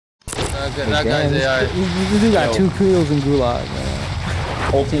That guy's AI. You do got 2 kills in Gulag, man.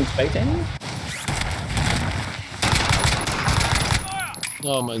 Whole team spectating?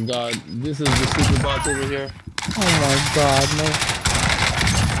 Oh my god, this is the super bots over here. Oh my god, no.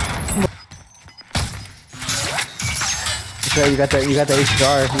 Okay, you got the HDR. You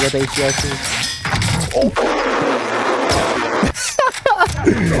got the HDR too.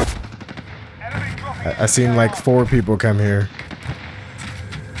 I seen like 4 people come here.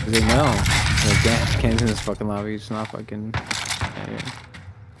 They know. Like, Ken's in this fucking lobby. It's not fucking.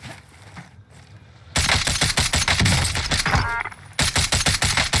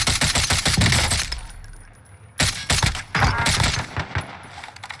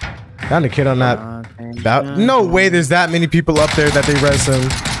 Found a kid on that. No way there's that many people up there that they res him.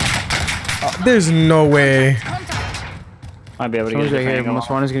 There's no way. Might be able to Someone's get right here. Most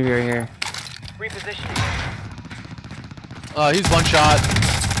one is gonna be right here. Repositioning. He's one shot.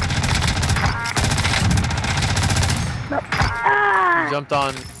 He jumped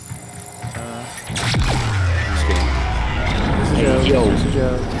on. Yo.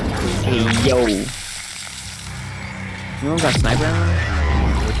 Anyone got sniper ammo?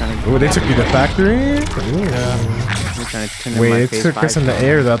 Oh, they took you to factory? Wait, it took us in the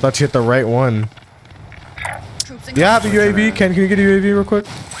air though. I thought you hit the right one. Yeah, I have a UAV. Can you get a UAV real quick?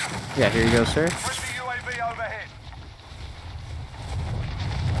 Yeah, here you go, sir.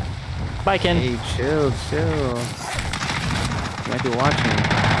 Bye, Ken. Hey, chill. You might be watching.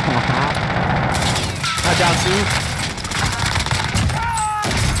 Not down 2.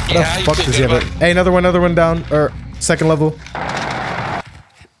 What the fuck does he have? Hey, another one down. Or second level.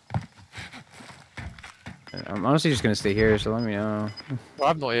 I'm honestly just gonna stay here, so let me know. I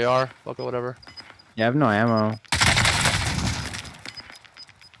have no AR. Fuck it, whatever. Yeah, I have no ammo.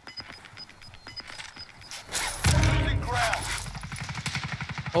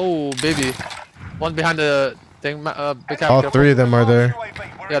 Oh, baby. One behind the thing. Bigcat. All 3 of them are there.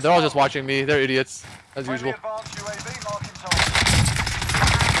 Yeah, they're all just watching me. They're idiots, as usual.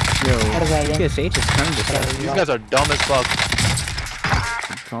 Yo, PSH is coming to start. These guys are dumb as fuck.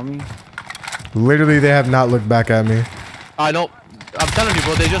 Call me. Literally, they have not looked back at me. I know. I'm telling you,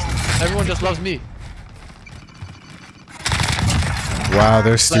 bro. Everyone just loves me. Wow,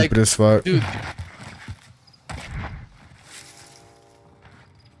 they're stupid as fuck. Dude.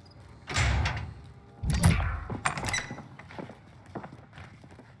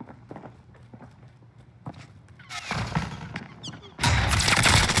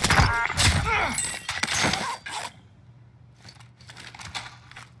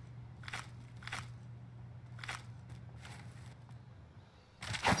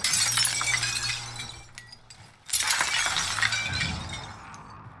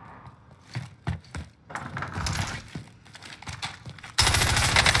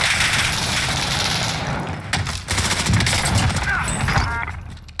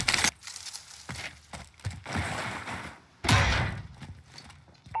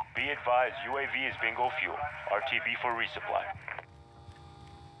 Advised, UAV is bingo fuel. RTB for resupply.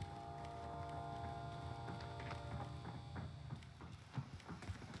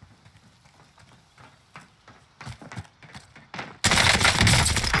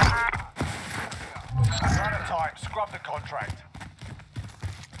 Out of time. Scrub the contract.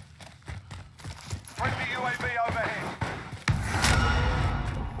 Friendly UAV overhead.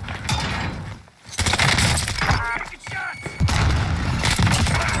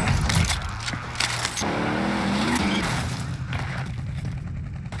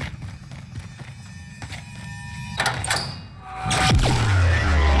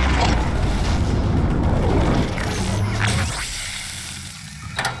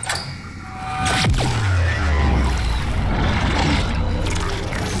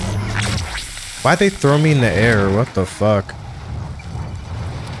 Why'd they throw me in the air? What the fuck?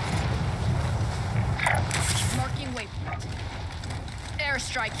 Marking waypoint.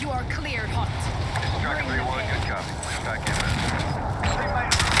 Airstrike, you are cleared, Hunt. Strike 3-1, good copy. Push back in.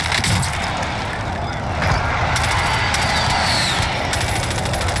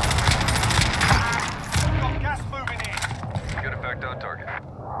 Gas moving in. Good effect on target.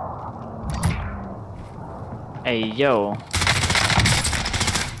 Hey, yo.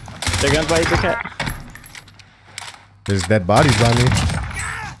 They're gonna fight Bigcat. There's dead bodies on me.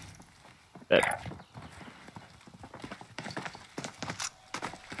 Dead.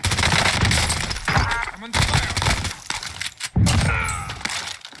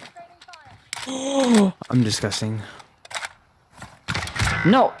 I'm disgusting.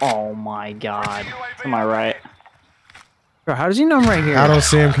 No. Oh my god. Am I right? Bro, how does he know I'm right here? I don't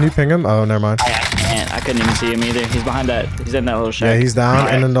see him. Can you ping him? Oh, never mind. I can't. I couldn't even see him either. He's behind that. He's in that little shack. Yeah, he's down,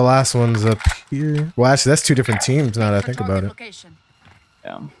 and then the last one's up here. Well, actually, that's two different teams now that I think about it. Location.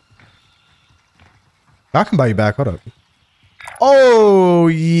 Yeah. I can buy you back. Hold up. Oh,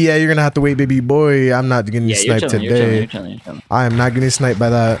 yeah, you're going to have to wait, baby boy. I'm not getting sniped today. You're chilling. I am not getting sniped by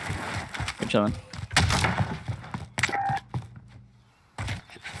that. You're chilling.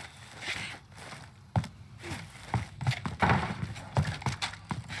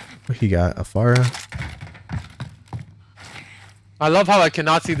 What he got? A Fara? I love how I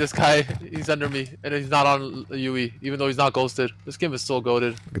cannot see this guy. He's under me, and he's not on a UE, even though he's not ghosted. This game is so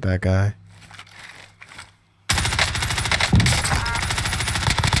goated. Look at that guy.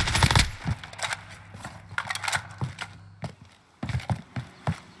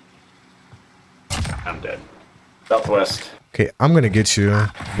 I'm dead. Southwest. Okay, I'm gonna get you,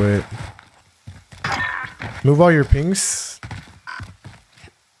 but move all your pings.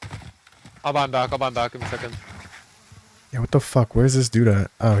 I'll buy him back. Give me a second. Yeah, what the fuck? Where's this dude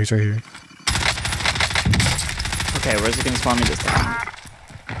at? Oh, he's right here. Okay, where's he gonna spawn me this time?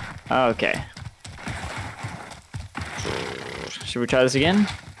 Okay. Should we try this again?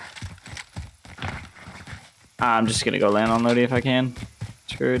 I'm just gonna go land on Lodi if I can.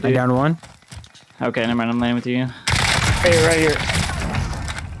 Screw it, dude. I down one. Okay, never mind. I'm landing with you. Hey, right here.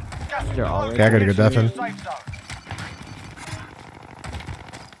 They're all right. Okay, I gotta go deafen.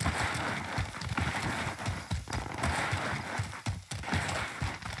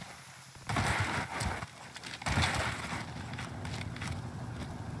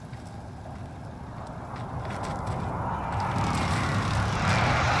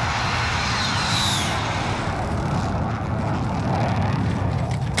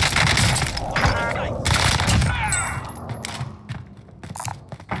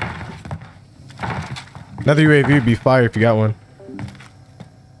 Another UAV would be fire if you got one.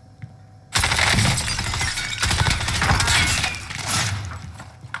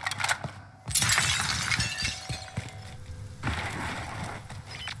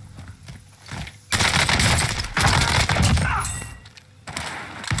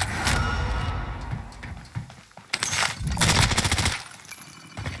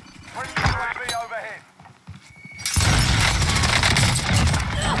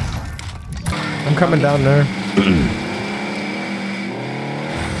 I'm coming down there.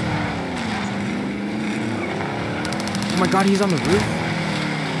 Oh my god, he's on the roof.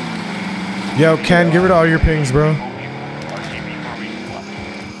 Yo, Ken, get rid of all your pings, bro.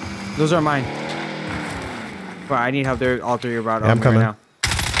 Those are mine. Bro, I need help. They're all three about. Yeah, I'm coming. Right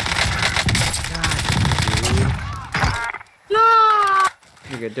now.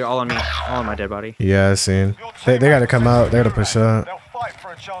 You're good. They're all on me. All on my dead body. Yeah, I seen. They gotta come out. They gotta push out. They'll fight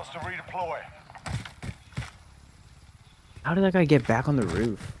for a chance to redeploy. How did that guy get back on the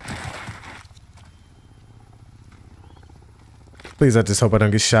roof? Please, I just hope I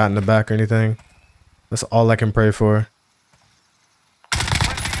don't get shot in the back or anything. That's all I can pray for.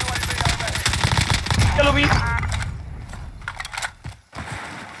 Hello, me.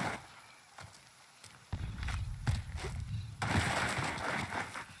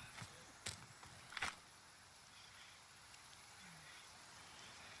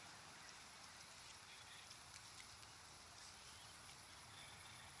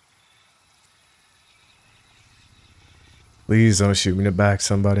 Please don't shoot me in the back,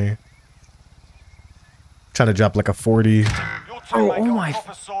 somebody. Trying to drop like a 40. Oh my.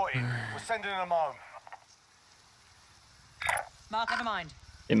 We're sending them home. Mark, never mind.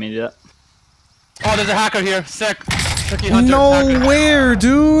 Didn't mean to do that. Oh, there's a hacker here. Sick. Tricky hunter. Hacker. Nowhere,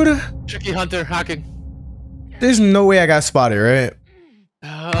 dude. Tricky hunter hacking. There's no way I got spotted, right?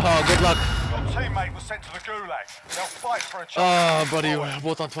 Oh, good luck. Your teammate was sent to the gulag. They'll fight for a chance. Oh, buddy, we're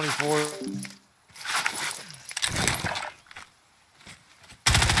both on 24.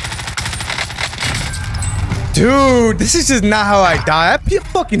 Dude, this is just not how I die. I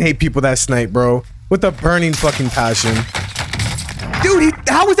fucking hate people that snipe, bro. With a burning fucking passion. Dude,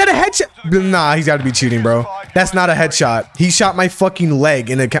 how was that a headshot? Nah, he's got to be cheating, bro. That's not a headshot. He shot my fucking leg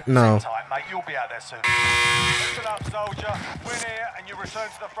in a no. Mate, you'll be out there soon. Listen up, soldier. Win here and you return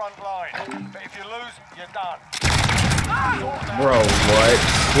to the front line. But if you lose, you're done. Bro, what?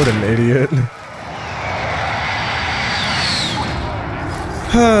 What an idiot.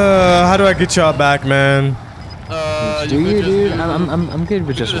 How do I get y'all back, man? Do you, dude? I'm good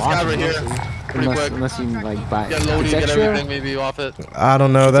with just this guy watching. right here. Pretty quick. Unless you like buy. Get loading, It's get extra? everything maybe off it. I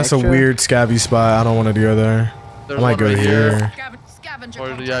don't know. That's a extra? weird scabby spot. I don't want to go there. There's I might one go right here. Scavenger. Or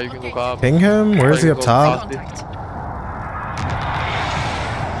contact yeah, you can go located. cop. Ping him? Where is he up top? Contact.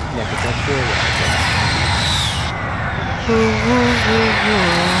 Yeah, 'cause that's true.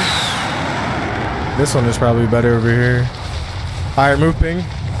 This one is probably better over here. All right, move ping.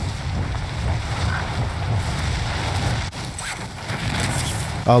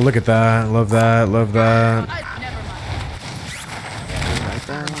 Oh, look at that. Love that. Love that.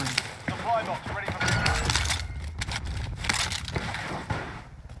 Never mind. Supply box ready for pickup.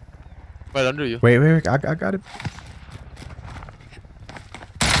 Right under you. Wait. I got it.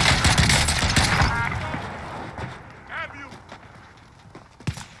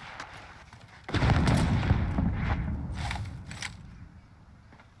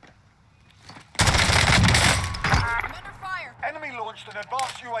 I'm under fire. Enemy launched an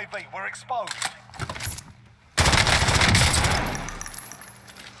advanced UAV. We're exposed.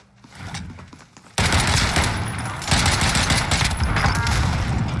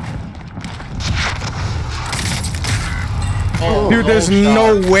 Oh, Dude, there's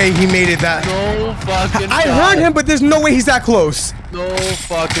no way he made it that. No fucking I shot. heard him, but there's no way he's that close. No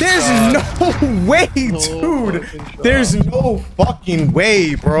fucking There's shot. no way, dude. There's no fucking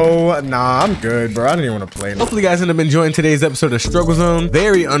way, bro. Nah, I'm good, bro. I don't even want to play. Hopefully, you guys end up enjoying today's episode of Struggle Zone.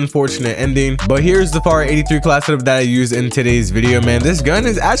 Very unfortunate ending, but here's the Fara 83 class setup that I used in today's video, man. This gun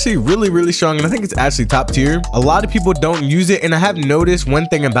is actually really strong, and I think it's actually top tier. A lot of people don't use it, and I have noticed one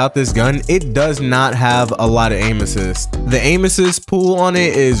thing about this gun. It does not have a lot of aim assist. The aim assist pool on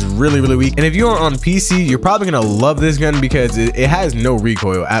it is really weak, and if you are on PC, you're probably gonna love this gun because it has no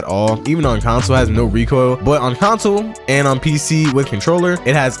recoil at all. Even on console, it has no recoil, but on console and on PC with controller,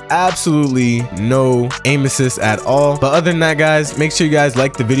 it has absolutely no aim assist at all. But other than that, guys, make sure you guys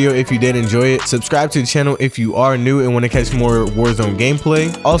like the video if you did enjoy it. Subscribe to the channel if you are new and want to catch more Warzone gameplay.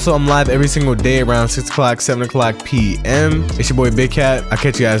 Also, I'm live every single day around 6 o'clock, 7 o'clock p.m. It's your boy Bigcat. I'll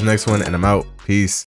catch you guys next one, and I'm out. Peace.